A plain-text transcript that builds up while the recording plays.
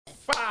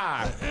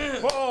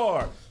5,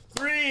 4,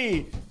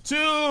 3,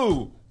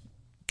 2.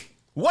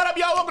 What up,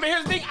 y'all? Welcome to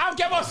Here's the Thing. I'm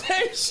Kevin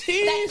Cheese.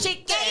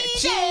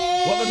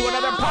 Welcome to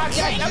another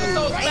podcast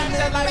episode. Smash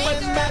that like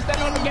button, smash that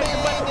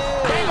notification button.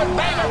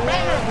 Banger.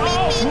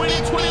 Oh,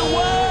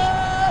 2021.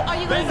 Are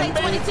you going to say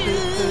 22?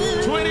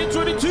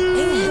 2022.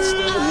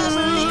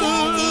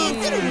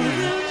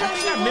 I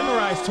think I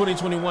memorized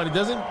 2021. It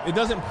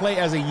doesn't play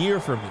as a year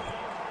for me.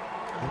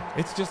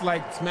 It's just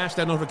like smash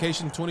that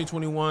notification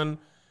 2021.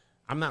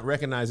 I'm not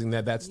recognizing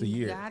that that's the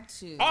year. Got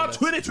to. Oh,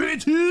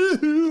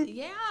 2022.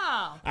 Yeah.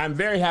 I'm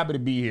very happy to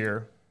be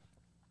here.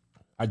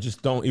 I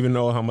just don't even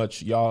know how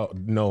much y'all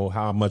know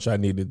how much I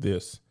needed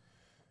this.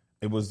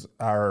 It was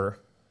our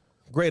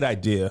great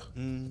idea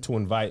to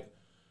invite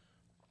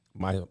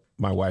my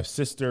wife's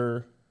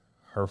sister,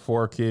 her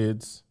 4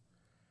 kids,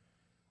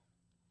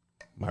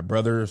 my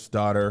brother's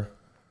daughter,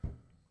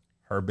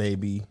 her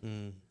baby.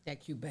 That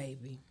cute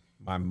baby.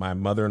 My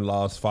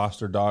mother-in-law's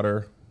foster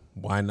daughter.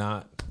 Why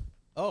not?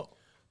 Oh.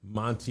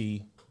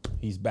 Monty,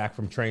 he's back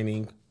from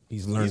training.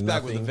 He's learned He's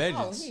back nothing. with a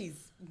vengeance. Oh,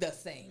 he's the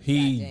same.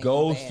 He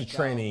goes to bad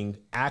training,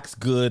 acts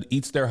good,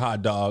 eats their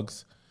hot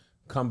dogs,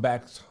 come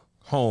back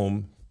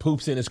home,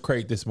 poops in his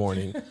crate this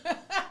morning.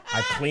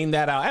 I cleaned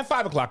that out at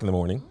 5 o'clock in the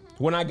morning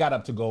when I got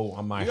up to go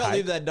on my You gotta hike.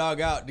 leave that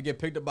dog out to get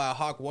picked up by a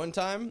hawk one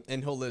time,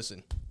 and he'll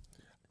listen.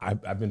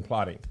 I've been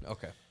plotting.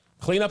 Okay.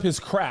 Clean up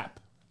his crap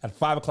at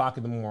 5 o'clock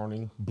in the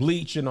morning,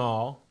 bleach and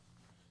all.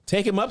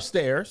 Take him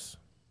upstairs.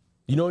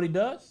 You know what he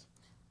does?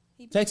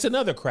 He takes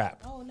another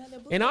crap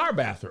in our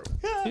bathroom.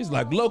 He's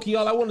like, Loki,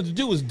 all I wanted to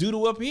do was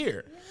doodle up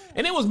here.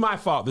 And it was my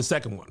fault, the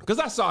second one, because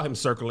I saw him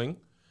circling.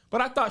 But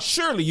I thought,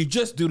 surely you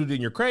just doodled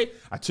in your crate.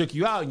 I took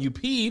you out and you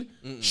peed.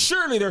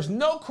 Surely there's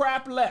no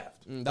crap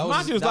left.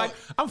 Monty was like,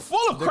 I'm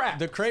full of crap.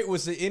 The crate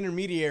was the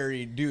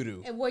intermediary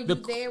doo-doo. And were you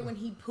there when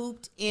he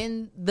pooped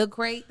in the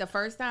crate the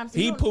first time? So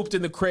he pooped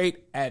in the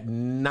crate at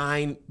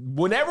 9.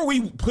 Whenever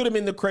we put him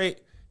in the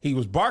crate, he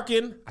was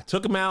barking. I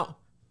took him out,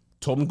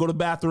 told him to go to the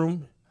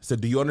bathroom. I said,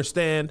 do you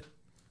understand?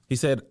 He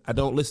said, I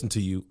don't listen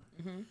to you.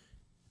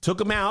 Took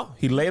him out.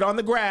 He laid on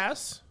the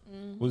grass,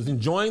 was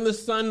enjoying the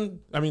sun,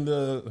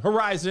 the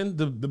horizon,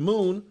 the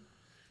moon.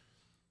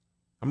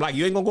 I'm like,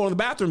 you ain't going to go to the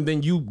bathroom,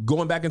 then you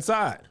going back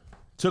inside.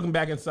 Took him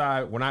back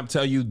inside. When I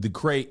tell you the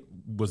crate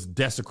was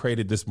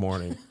desecrated this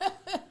morning,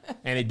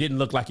 and it didn't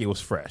look like it was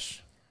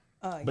fresh.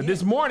 But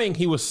this morning,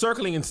 he was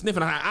circling and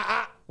sniffing.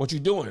 What you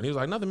doing? He was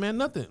like, nothing, man,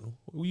 nothing.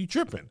 Were you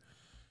tripping?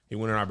 He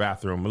went in our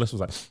bathroom. Melissa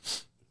was like,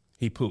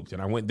 he pooped.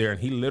 And I went there, and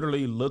he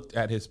literally looked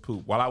at his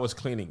poop while I was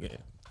cleaning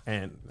it.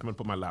 And I'm going to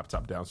put my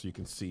laptop down so you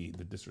can see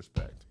the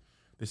disrespect.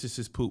 This is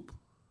his poop.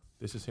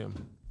 This is him.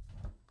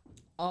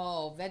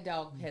 Oh, that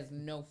dog has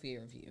no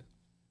fear of you.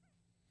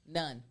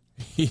 None.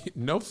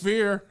 No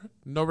fear,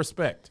 no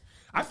respect.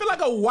 I feel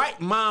like a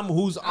white mom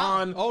who's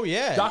on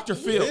Dr.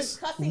 Phil.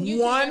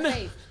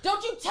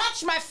 Don't you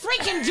touch my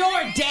freaking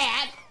door,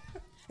 Dad.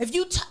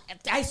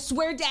 I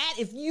swear, Dad,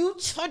 if you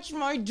touch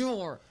my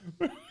door.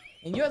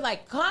 And you're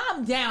like,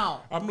 calm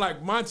down. I'm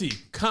like, Monty,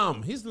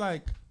 come. He's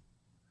like,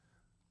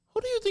 who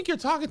do you think you're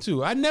talking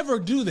to? I never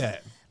do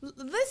that.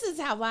 This is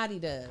how Lottie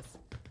does.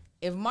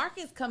 If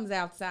Marcus comes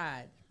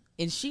outside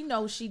and she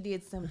knows she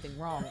did something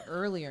wrong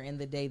earlier in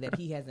the day that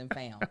he hasn't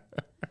found,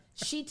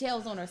 she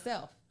tells on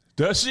herself.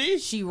 Does she?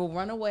 She will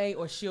run away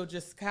or she'll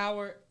just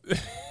cower.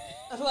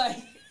 Like,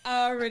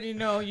 I already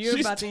know you're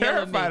about to yell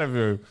at me. She's terrified of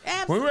him.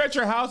 Absolutely. When we were at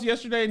your house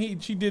yesterday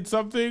and she did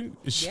something,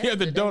 she had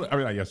the donut.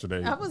 Not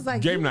yesterday. I was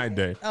like, game night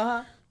day.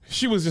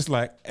 She was just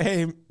like,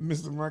 hey,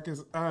 Mr.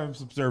 Marcus, I'm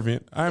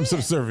subservient.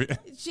 Subservient.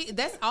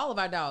 That's all of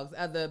our dogs.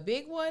 The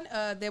big one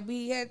that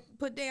we had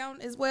put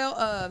down as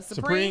well,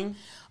 Supreme.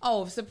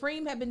 Oh, if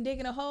Supreme had been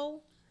digging a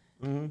hole,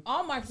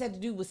 all Marcus had to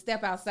do was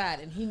step outside,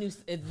 and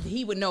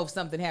he would know if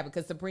something happened,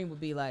 because Supreme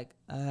would be like,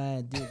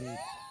 I did it.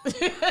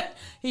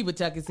 He would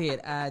tuck his head.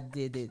 I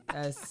did it.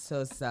 I'm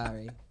so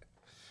sorry.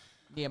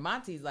 Yeah,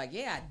 Monty's like,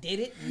 yeah, I did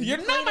it.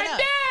 You're not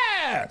my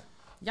dad.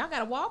 Y'all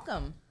gotta walk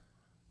him.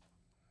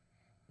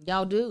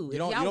 Y'all do. You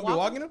don't be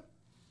walking him?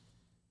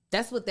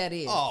 That's what that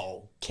is.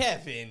 Oh,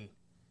 Kevin.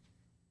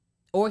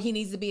 Or he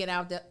needs to be an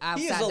outside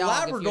dog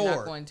Labrador. if you're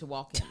not going to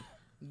walk him.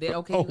 Then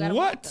okay, you gotta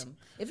walk him.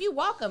 If you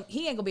walk him,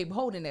 he ain't gonna be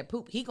holding that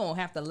poop. He gonna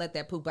have to let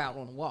that poop out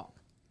on the walk.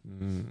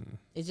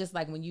 It's just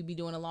like when you be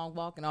doing a long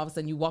walk and all of a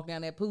sudden you walk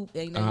down that poop.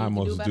 Ain't nothing I you can do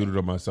almost about did it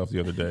on myself the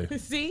other day.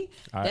 See,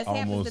 I that's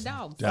happens almost to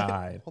dogs.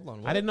 died. Hold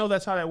on, I didn't know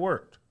that's how that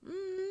worked.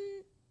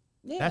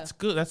 Yeah. That's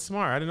good. That's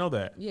smart. I didn't know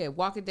that. Yeah,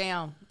 walk it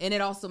down. And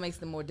it also makes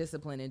them more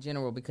disciplined in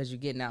general because you're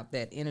getting out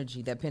that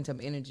energy, that pent-up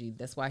energy.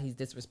 That's why he's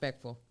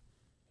disrespectful.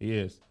 He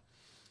is.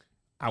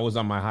 I was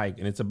on my hike,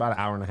 and it's about an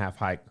hour and a half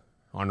hike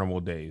on normal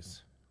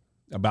days.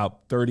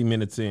 About 30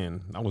 minutes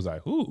in, I was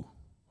like, ooh,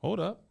 hold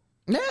up.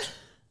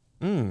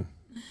 Can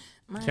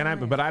I?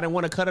 But I didn't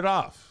want to cut it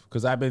off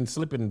because I've been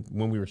slipping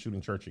when we were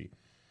shooting Churchy.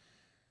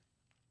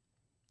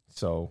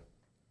 So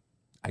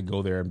I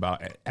go there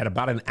at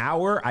about an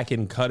hour. I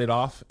can cut it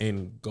off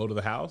and go to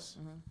the house.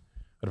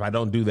 But if I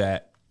don't do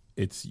that,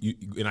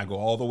 and I go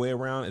all the way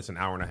around, it's an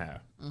hour and a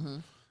half.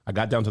 I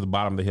got down to the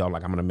bottom of the hill. I'm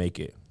like, I'm going to make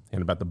it.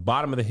 And about the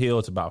bottom of the hill,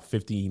 it's about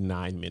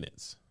 59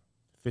 minutes.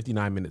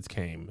 59 minutes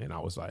came, and I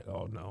was like,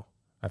 oh, no,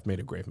 I've made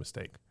a grave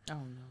mistake. Oh,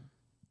 no.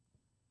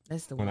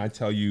 That's the When one. I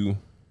tell you,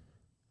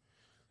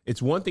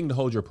 it's one thing to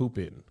hold your poop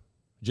in.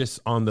 Just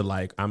on the,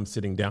 like, I'm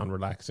sitting down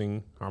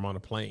relaxing, or I'm on a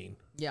plane.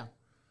 Yeah.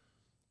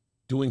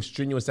 Doing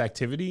strenuous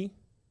activity,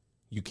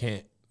 you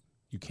can't.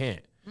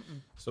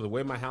 So the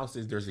way my house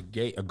is, there's a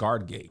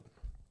guard gate.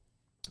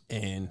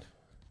 And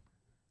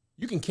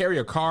you can carry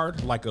a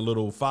card, like a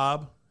little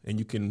fob, and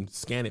you can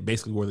scan it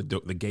basically where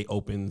the gate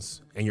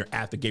opens, and you're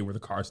at the gate where the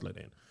car's let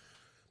in.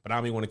 But I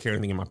don't even want to carry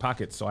anything in my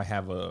pocket, so I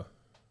have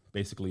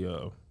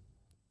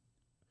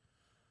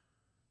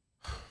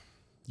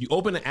you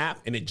open the app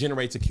and it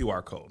generates a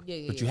QR code.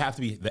 But you have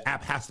to the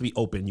app has to be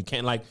open. You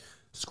can't like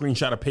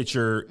screenshot a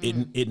picture.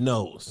 It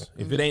knows.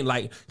 If it ain't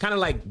like, kind of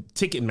like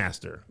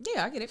Ticketmaster.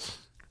 Yeah, I get it.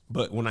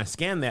 But when I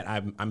scan that,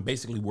 I'm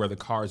basically where the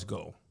cars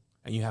go.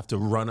 And you have to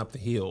run up the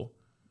hill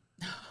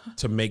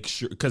to make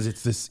sure, because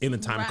it's this in the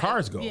time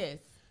cars go. Yes.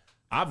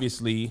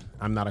 Obviously,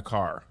 I'm not a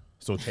car.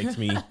 So it takes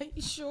me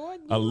You sure?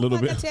 You a little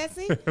like bit. A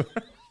Tessie?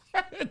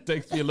 It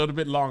takes me a little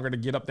bit longer to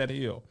get up that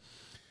hill.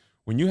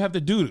 When you have the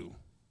doo-doo,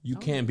 you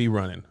can't be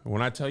running.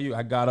 When I tell you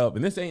I got up,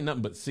 and this ain't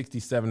nothing but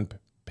 67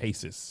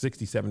 paces,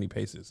 60, 70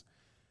 paces.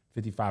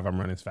 55, I'm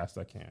running as fast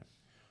as I can.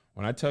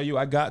 When I tell you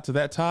I got to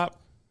that top,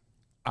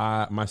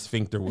 my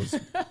sphincter was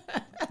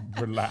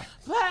relaxed.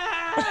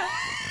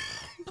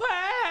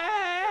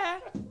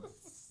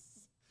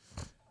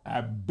 I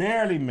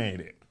barely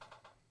made it.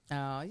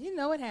 Oh, you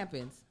know what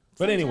happens.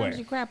 But Sometimes anyway,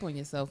 you crap on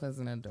yourself as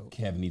an adult.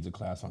 Kevin needs a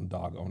class on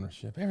dog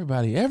ownership.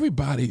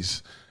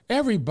 Everybody's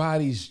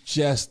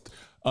just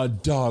a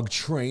dog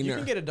trainer. You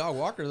can get a dog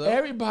walker though.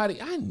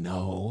 Everybody, I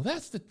know.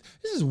 This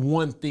is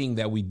one thing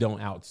that we don't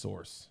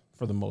outsource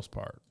for the most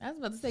part. I was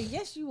about to say,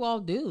 yes, you all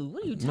do.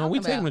 What are you talking No, we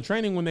about? take them to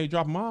training when they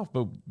drop them off,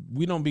 but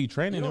we don't be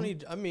training You don't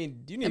them.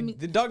 need.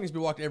 The dog needs to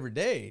be walked every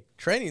day.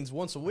 Training's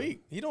once a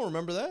week. You don't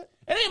remember that?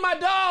 It ain't my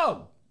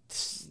dog.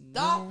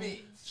 Stop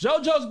it.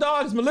 JoJo's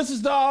dog is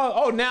Melissa's dog.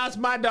 Oh, now it's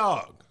my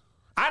dog.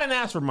 I didn't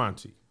ask for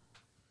Monty.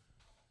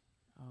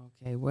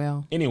 Okay,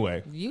 well.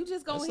 Anyway, You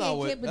just go That's ahead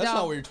and keep a not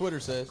dog what your Twitter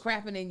says,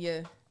 crapping in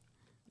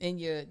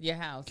your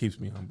house. keeps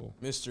me humble.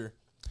 Mister.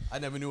 I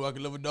never knew I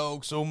could love a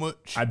dog so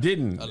much. I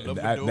didn't. I love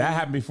That a dog.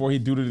 happened before he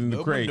dooed it in the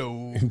Love a crate.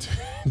 dog.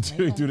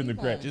 Until he dooed it in the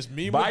crate. Just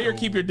me and Buy my your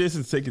dog. Keep Your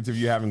Distance tickets if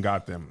you haven't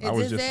got them.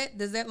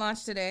 Does that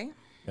launch today?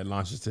 It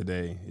launches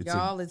today.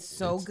 Y'all, it's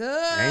so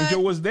good.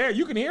 Angel was there.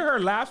 You can hear her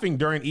laughing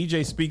during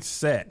EJ Speaks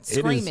set.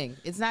 Screaming.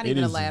 It's not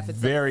even a laugh. It's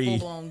very a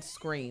full-blown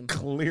scream.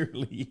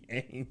 clearly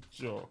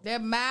Angel. Their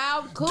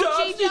mouth, Dogs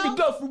coochie, need to though.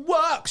 go for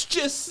walks.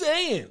 Just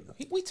saying.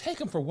 We take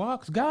them for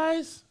walks,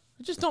 guys.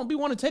 Just don't be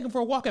want to take them for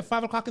a walk at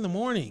 5 o'clock in the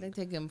morning. They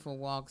take him for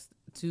walks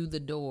to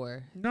the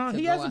door. No, to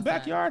he go has a outside.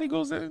 backyard. He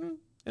goes in,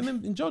 and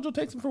then JoJo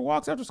takes him for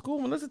walks after school.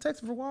 Melissa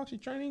takes him for walks. She's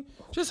training.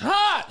 Just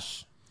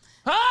hush.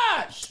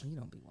 You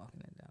don't be walking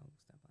that dog.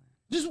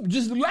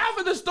 Just laugh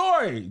at the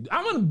story.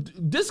 I'm gonna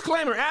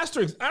disclaimer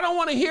asterisk. I don't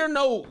want to hear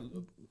no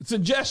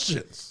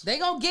suggestions. They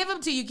gonna give them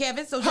to you,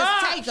 Kevin. So just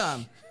Hush. take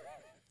them.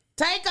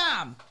 Take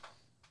them.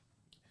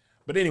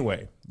 But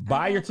anyway,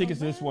 buy your tickets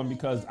to this one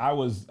because I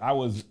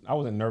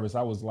wasn't nervous.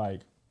 I was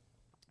like,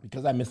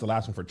 because I missed the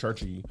last one for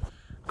Churchy,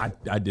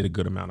 I did a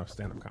good amount of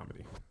stand-up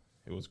comedy.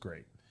 It was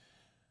great.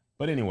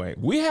 But anyway,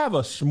 we have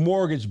a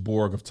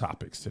smorgasbord of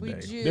topics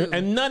today. We do.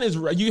 And none is,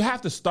 you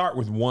have to start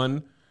with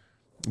one,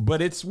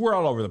 but we're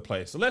all over the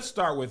place. So let's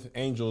start with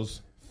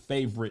Angel's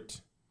favorite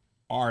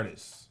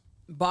artist.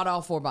 Bought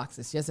all 4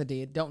 boxes. Yes, I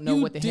did. Don't know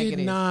what the heck it is. You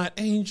did not,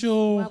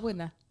 Angel. Why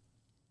wouldn't I?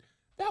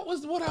 That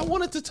was what I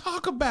wanted to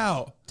talk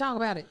about. Talk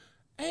about it.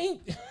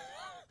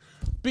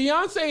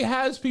 Beyonce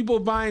has people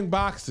buying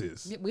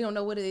boxes. We don't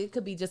know what it is. It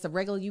could be just a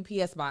regular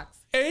UPS box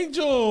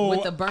Angel,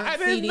 with the burnt I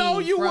didn't CD know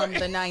you from were,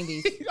 the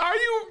 90s. Did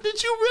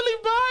you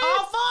really buy it?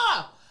 All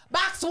 4.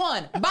 Box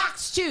 1,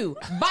 box 2,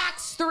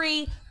 box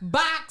 3,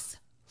 box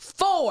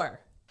 4.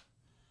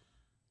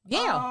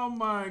 Yeah. Oh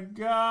my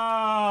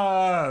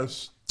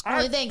gosh.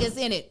 Only thing that's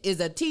in it is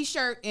a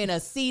T-shirt and a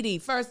CD.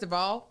 First of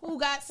all, who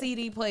got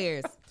CD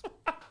players?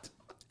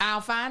 I'll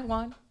find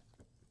one.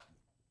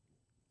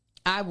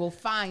 I will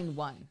find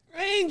one.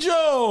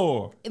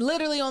 Angel.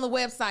 Literally on the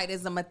website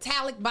is a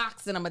metallic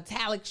box and a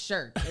metallic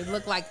shirt. It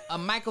looked like a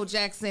Michael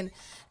Jackson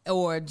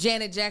or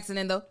Janet Jackson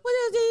in the "What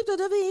is deep to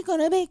the beat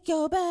gonna make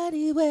your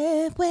body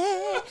wet,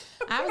 wet."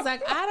 I was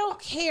like, I don't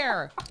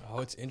care.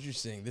 Oh, it's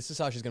interesting. This is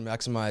how she's gonna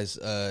maximize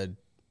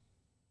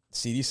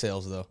CD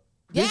sales, though.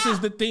 This Yeah. is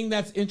the thing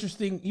that's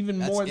interesting even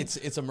more.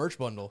 It's a merch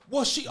bundle.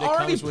 Well, she that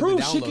already comes with the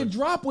proved she download. could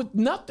drop with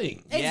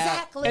nothing.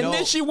 Exactly. And No.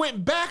 then she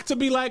went back to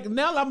be like,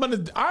 now I'm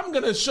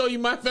gonna show you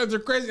my fans are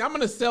crazy. I'm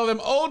gonna sell them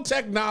old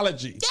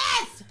technology.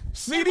 Yes.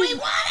 CD. We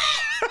want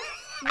it.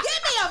 Give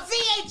me a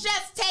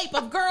VHS tape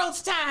of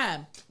Girls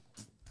Time.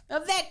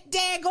 Of that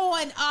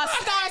daggone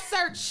Star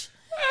Search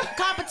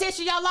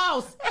competition y'all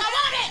lost. I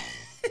want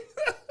it.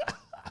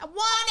 I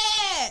want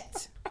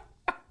it.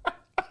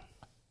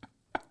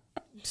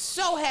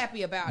 So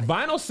happy about it.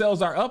 Vinyl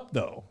sales are up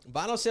though.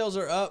 Vinyl sales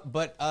are up,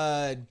 but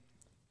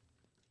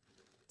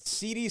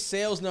CD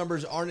sales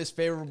numbers aren't as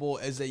favorable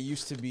as they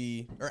used to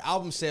be, or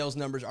album sales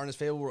numbers aren't as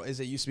favorable as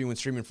they used to be when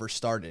streaming first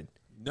started.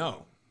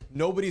 No.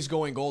 Nobody's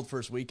going gold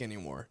first week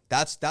anymore.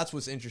 That's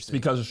what's interesting.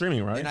 Because of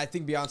streaming, right? And I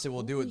think Beyonce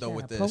will do it though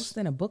with this.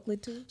 Posting a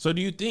booklet too. So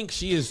do you think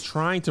she is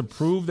trying to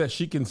prove that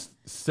she can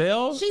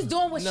sell? She's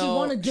doing what she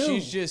want to do.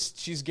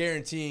 She's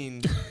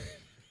guaranteeing.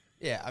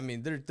 Yeah, I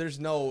mean, there's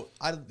no.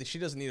 She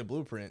doesn't need a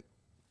blueprint.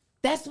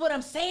 That's what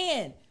I'm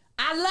saying.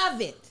 I love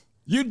it.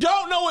 You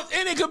don't know what,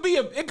 and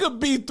it could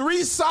be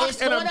 3 socks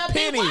and a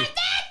penny. Be worth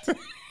it.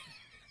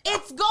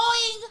 It's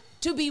going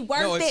to be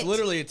worth it. No, it's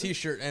literally a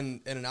T-shirt and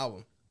an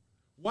album.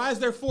 Why is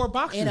there 4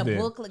 boxes in a then?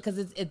 booklet? Because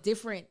it's a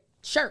different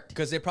shirt.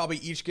 Because they probably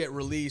each get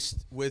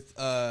released with.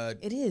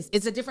 It is.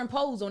 It's a different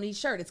pose on each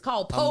shirt. It's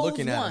called Pose I'm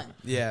looking 1. at it.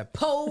 Yeah.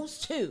 Pose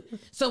 2.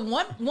 So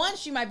one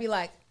she might be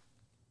like,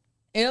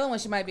 and the other one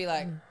she might be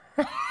like,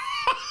 and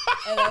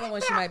the other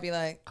one she might be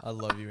like, I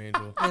love you,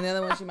 Angel. and the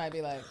other one she might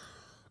be like,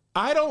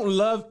 I don't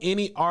love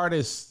any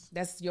artists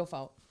that's your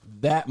fault.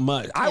 that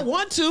much. I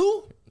want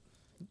to,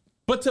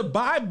 but to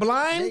buy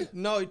blind,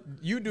 No,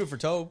 you do it for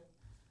Toe.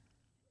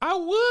 I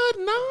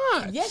would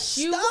not. Yes,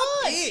 you Stop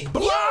would. it.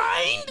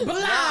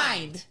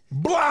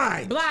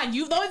 Blind.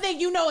 You the only thing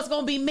you know is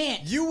gonna be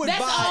mint. You would That's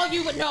buy- all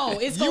you would know.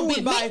 It's gonna be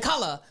mint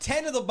color.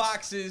 10 of the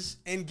boxes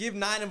and give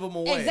 9 of them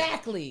away.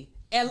 Exactly.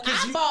 And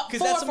I bought 4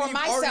 that's for something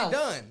you've already myself.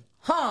 done.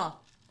 Huh?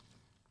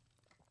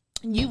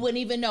 You wouldn't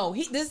even know.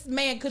 This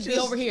man could be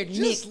over here.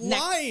 Just Nick,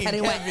 lying,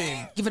 patty Kevin.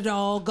 whack. Give a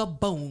dog a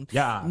bone.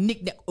 Yeah.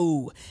 Nick,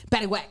 ooh,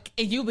 patty whack,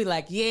 and you'll be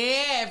like,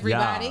 yeah,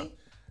 everybody. Yeah.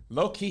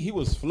 Low key, he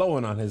was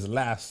flowing on his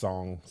last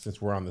song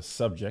since we're on the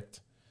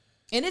subject.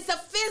 And it's a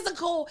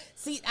physical.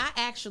 See, I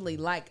actually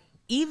like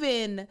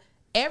even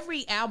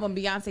every album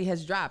Beyonce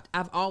has dropped.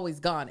 I've always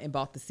gone and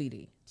bought the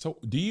CD. So,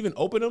 do you even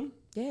open them?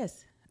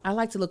 Yes. I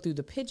like to look through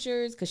the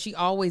pictures because she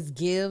always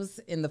gives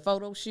in the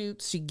photo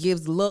shoots. She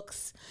gives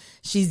looks.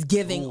 She's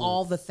giving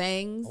all the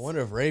things. I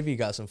wonder if Ravy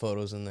got some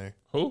photos in there.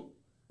 Who?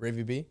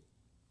 Ravy B?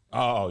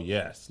 Oh,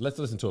 yes. Let's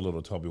listen to a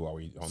little Toby while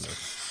we on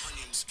this.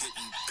 Onions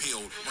getting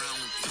peeled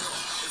round here.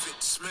 If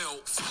it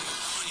smells,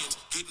 onions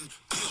getting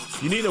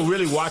peeled. You need to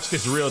really watch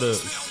this reel to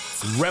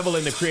revel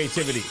in the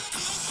creativity.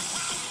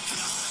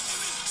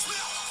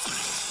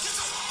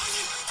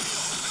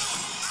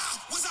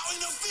 Was out in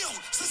the field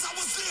since I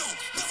was ill.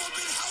 Never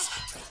been house.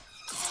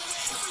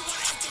 Everyone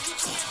after you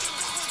come at them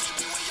back when they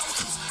be in your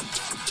house.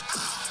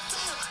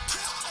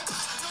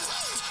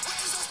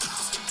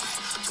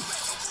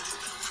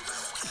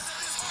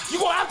 You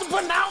gonna have to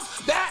pronounce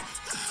that?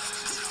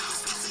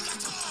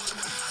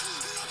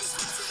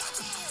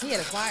 He had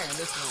a choir in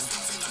this one.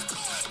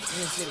 In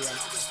this video.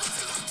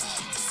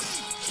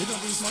 It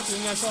don't be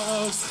smoking at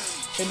all.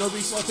 It don't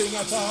be smoking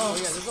at all. Oh,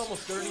 yeah, there's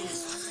almost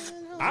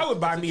 30. I would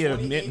buy me a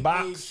mint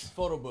box.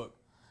 Photo book.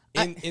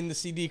 In the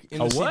CD.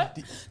 In A the what?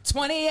 CD.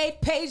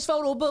 28-page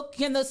photo book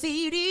in the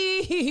CD.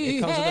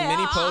 It comes with a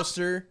mini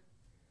poster,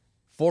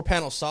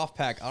 4-panel soft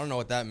pack. I don't know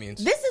what that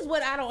means. This is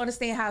what I don't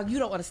understand, how you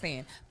don't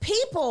understand.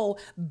 People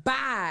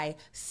buy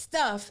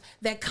stuff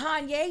that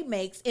Kanye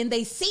makes and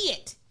they see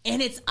it and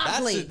it's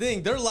ugly. That's the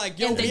thing. They're like,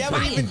 yo, And they we haven't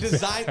buy even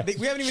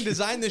it.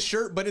 designed this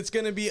shirt, but it's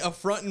gonna be a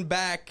front and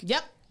back.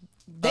 Yep.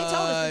 They told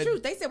us the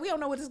truth. They said we don't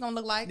know what it's gonna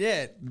look like.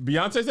 Yeah.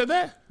 Beyonce said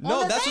that?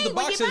 No, the that's what the thing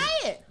when box you says.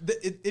 buy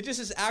it. It just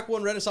says Act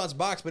One Renaissance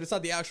box, but it's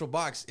not the actual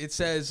box. It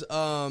says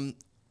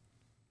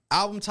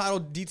album title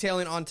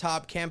detailing on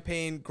top,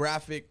 campaign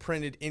graphic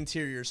printed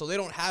interior. So they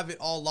don't have it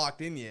all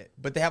locked in yet,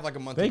 but they have like a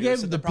month. They to do it, gave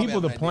so the they probably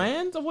people the have an idea.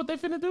 plans of what they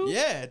finna do?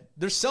 Yeah,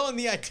 they're selling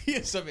the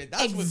ideas of it.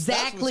 That's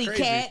Exactly, what's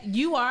crazy. Kat.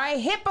 You are a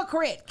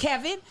hypocrite,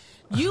 Kevin.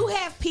 You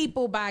have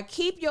people buy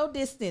keep your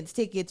distance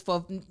tickets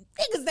for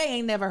niggas they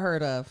ain't never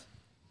heard of.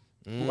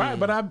 Right,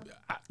 but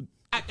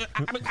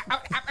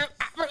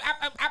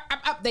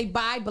They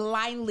buy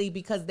blindly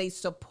because they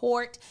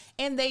support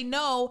and they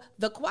know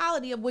the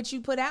quality of what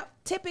you put out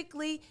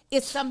typically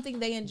is something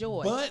they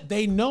enjoy. But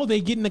they know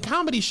they getting a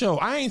comedy show.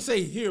 I ain't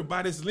say here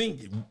buy this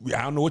link.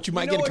 I don't know what you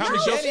might know get a what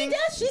comedy you're show. getting? She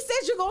does. She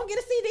says you're gonna get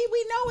a CD.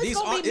 We know it's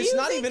gonna be music. It's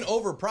not even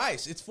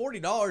overpriced. It's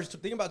 $40.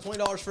 Think about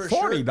 $20 for a shirt.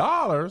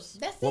 $40.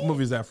 That's What it.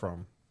 movie is that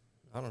from?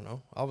 I don't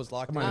know. I was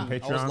locked in. Come on, I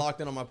was Patreon.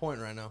 locked in on my point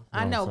right now.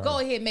 I know. sorry. Go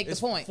ahead, and make It's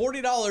the point.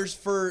 $40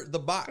 for the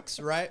box,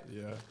 right?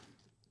 Yeah.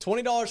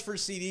 $20 for a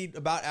CD,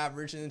 about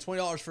average, and then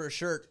 $20 for a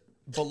shirt,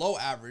 below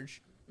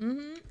average.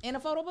 In a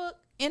photo book,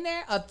 in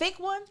there, a thick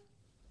one.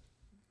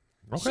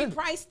 Okay. She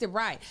priced it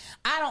right.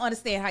 I don't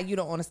understand how you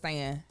don't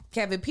understand,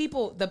 Kevin.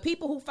 The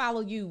people who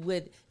follow you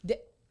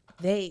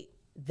that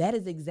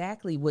is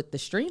exactly what the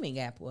streaming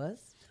app was.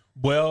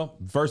 Well,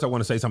 first I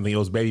want to say something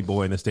else. Baby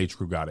Boy and the Stage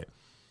Crew got it.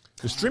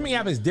 The streaming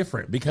app is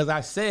different because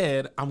I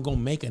said I'm going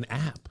to make an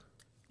app.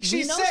 She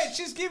You know- said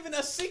she's giving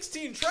us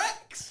 16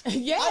 tracks.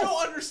 Yes. I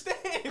don't understand.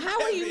 How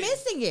are you Kevin.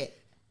 missing it?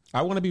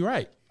 I want to be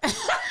right. I'm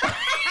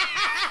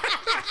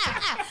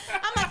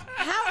like,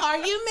 how are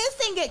you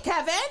missing it,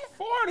 Kevin?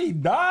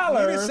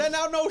 $40. You didn't send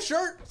out no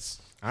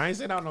shirts. I ain't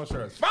sent out no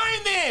shirts.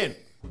 Fine then.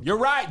 You're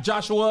right,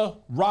 Joshua,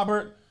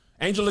 Robert,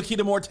 Angel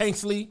Lakita Moore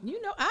Tanksley.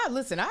 You know, I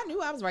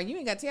knew I was right. You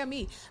ain't got to tell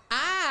me.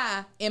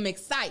 I am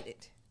excited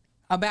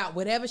about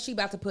whatever she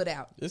about to put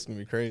out. This is gonna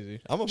be crazy.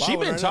 I'm about She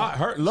been taught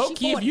her low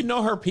key. If you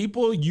know her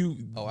people, you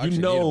know.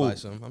 Need to buy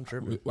some. I'm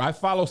tripping. I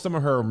follow some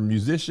of her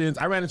musicians.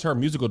 I ran into her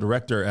musical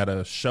director at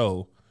a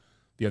show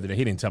the other day.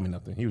 He didn't tell me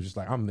nothing. He was just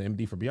like, "I'm the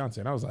MD for Beyonce,"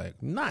 and I was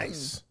like,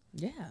 "Nice."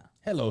 Yeah.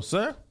 Hello,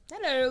 sir.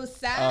 Hello,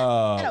 sir.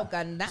 Hello,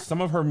 Ganda. Some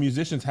of her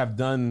musicians have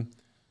done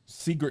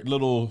secret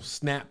little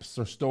snaps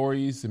or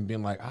stories and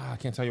been like, I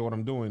can't tell you what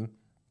I'm doing.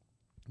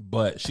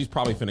 But she's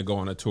probably finna go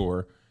on a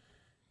tour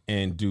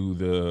and do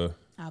the...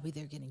 I'll be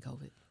there getting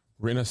COVID.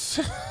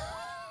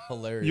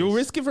 Hilarious. You'll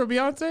risk it for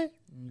Beyonce?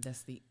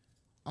 That's the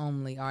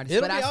only artist.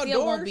 It'll but be I still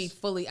won't outdoors. be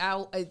fully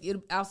out.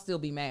 I'll still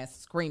be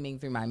masked, screaming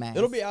through my mask.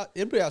 It'll be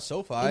out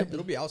SoFi.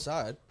 It'll be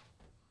outside.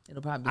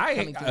 It'll probably be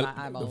coming through my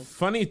eyeballs.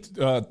 Funny...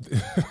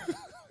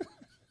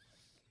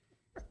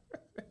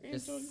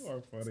 Just Angel, you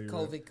are funny,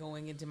 COVID man.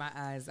 going into my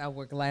eyes. I'll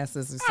wear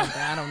glasses or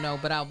something. I don't know,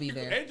 but I'll be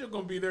there. Angel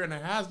gonna be there in a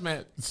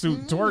hazmat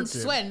suit twerking.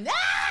 Sweating.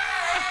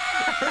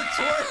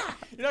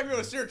 You're not gonna go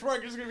to Sear twerk.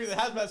 You're just gonna be the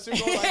hazmat suit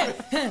going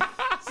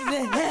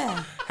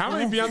like How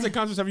many Beyonce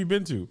concerts have you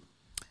been to?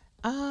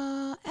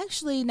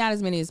 Actually, not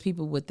as many as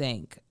people would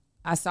think.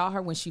 I saw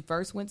her when she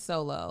first went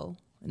solo,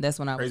 and that's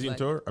when I Crazy was in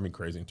Tour? I mean,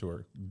 Crazy in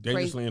Tour.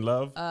 Dangerously in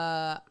Love?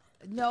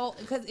 No,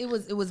 because it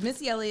was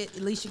Missy Elliott,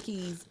 Alicia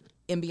Keys,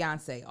 and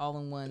Beyonce all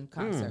in one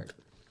concert.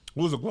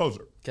 Who was the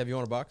closer? Kev, you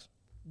want a box?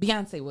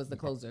 Beyonce was the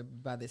closer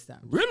by this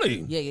time. Really?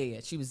 Yeah.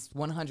 She was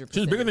 100%.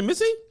 She was bigger than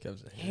Missy?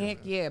 Kev's a Heck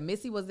yeah.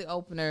 Missy was the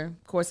opener.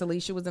 Of course,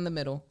 Alicia was in the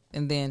middle.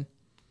 And then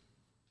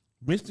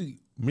Missy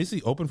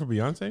opened for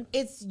Beyonce?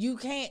 you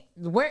can't,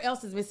 where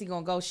else is Missy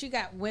going to go? She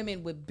got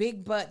women with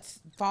big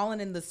butts falling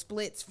in the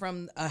splits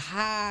from a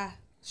high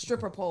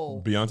stripper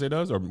pole. Beyonce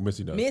does or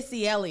Missy does?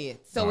 Missy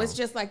Elliott. So it's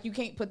just like you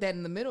can't put that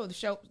in the middle of the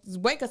show. Just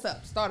wake us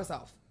up. Start us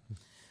off.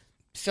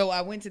 So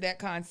I went to that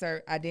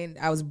concert.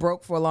 I was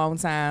broke for a long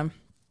time.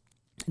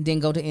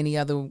 Didn't go to any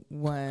other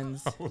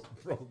ones. I was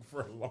broke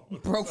for a long time.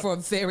 Broke for a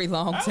very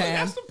long time.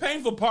 That's the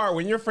painful part.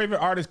 When your favorite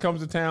artist comes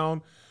to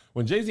town,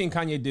 when Jay-Z and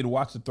Kanye did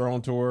Watch the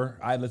Throne tour,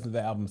 I listened to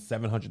the album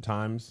 700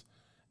 times,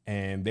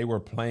 and they were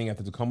playing at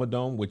the Tacoma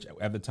Dome, which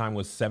at the time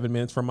was 7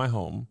 minutes from my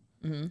home,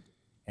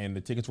 and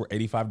the tickets were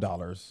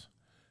 $85.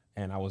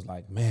 And I was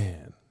like,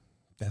 man,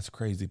 that's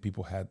crazy.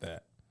 People had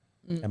that.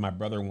 And my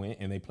brother went,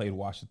 and they played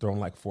Watch the Throne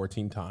like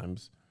 14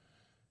 times,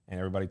 and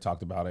everybody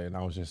talked about it, and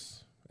I was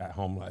just at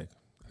home like,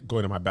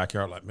 going to my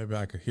backyard like, maybe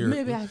I could hear it.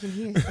 Maybe I can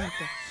hear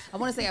something. I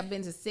want to say I've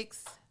been to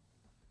six,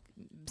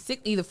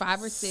 either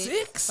five or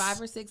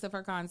six of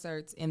her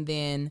concerts, and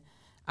then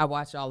I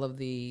watch all of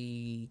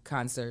the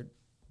concert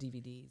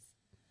DVDs.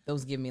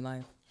 Those give me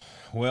life.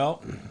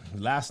 Well,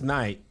 last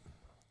night,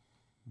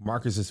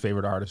 Marcus's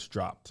favorite artist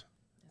dropped.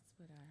 That's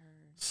what I heard.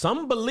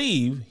 Some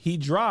believe he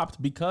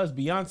dropped because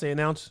Beyonce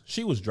announced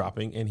she was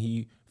dropping, and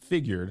he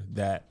figured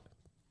that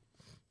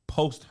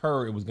post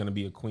her, it was going to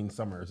be a Queen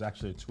Summer. It's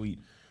actually a tweet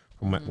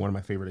from one of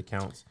my favorite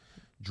accounts,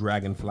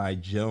 Dragonfly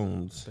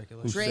Jones,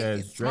 who Drake says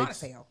is smart as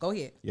hell. Go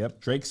ahead.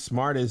 Yep, Drake's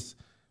smart as...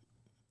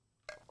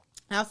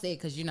 I'll say it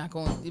because you're not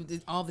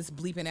going, all this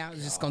bleeping out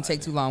is just going to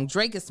take too long.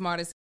 Drake is smart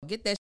as hell.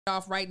 Get that shit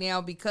off right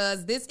now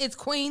because this is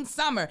Queen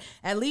Summer.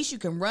 At least you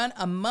can run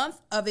a month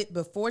of it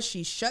before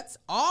she shuts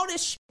all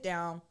this shit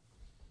down.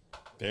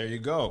 There you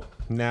go.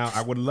 Now,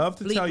 I would love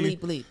to tell you...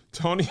 Bleep.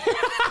 Tony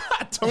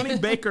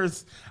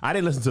Baker's... I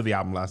didn't listen to the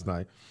album last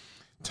night.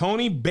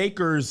 Tony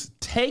Baker's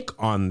take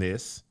on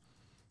this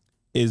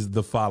is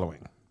the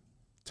following.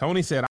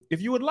 Tony said, if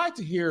you would like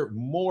to hear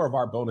more of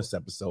our bonus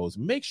episodes,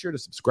 make sure to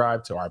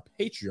subscribe to our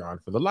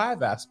Patreon for the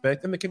live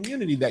aspect and the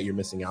community that you're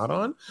missing out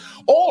on,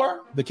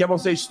 or the Kev on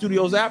Stage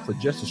Studios app for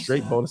just the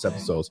straight bonus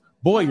episodes.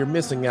 Boy, you're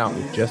missing out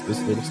with just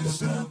this little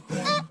stuff.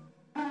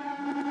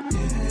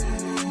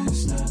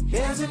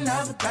 Here's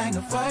another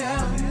banger for you.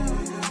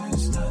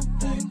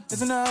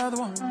 Here's another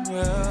one.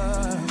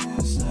 Yeah.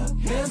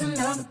 Here's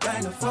another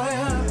banger for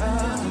you.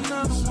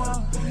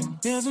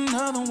 Here's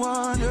another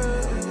one.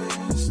 Yeah.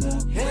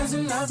 Here's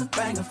another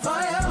banger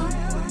for you.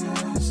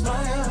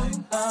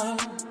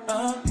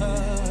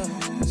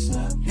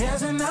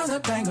 Here's another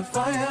banger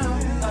for you.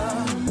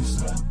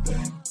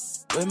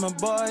 With my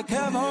boy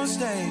Kev on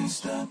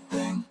stage.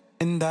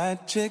 And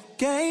that chick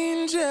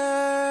Angel.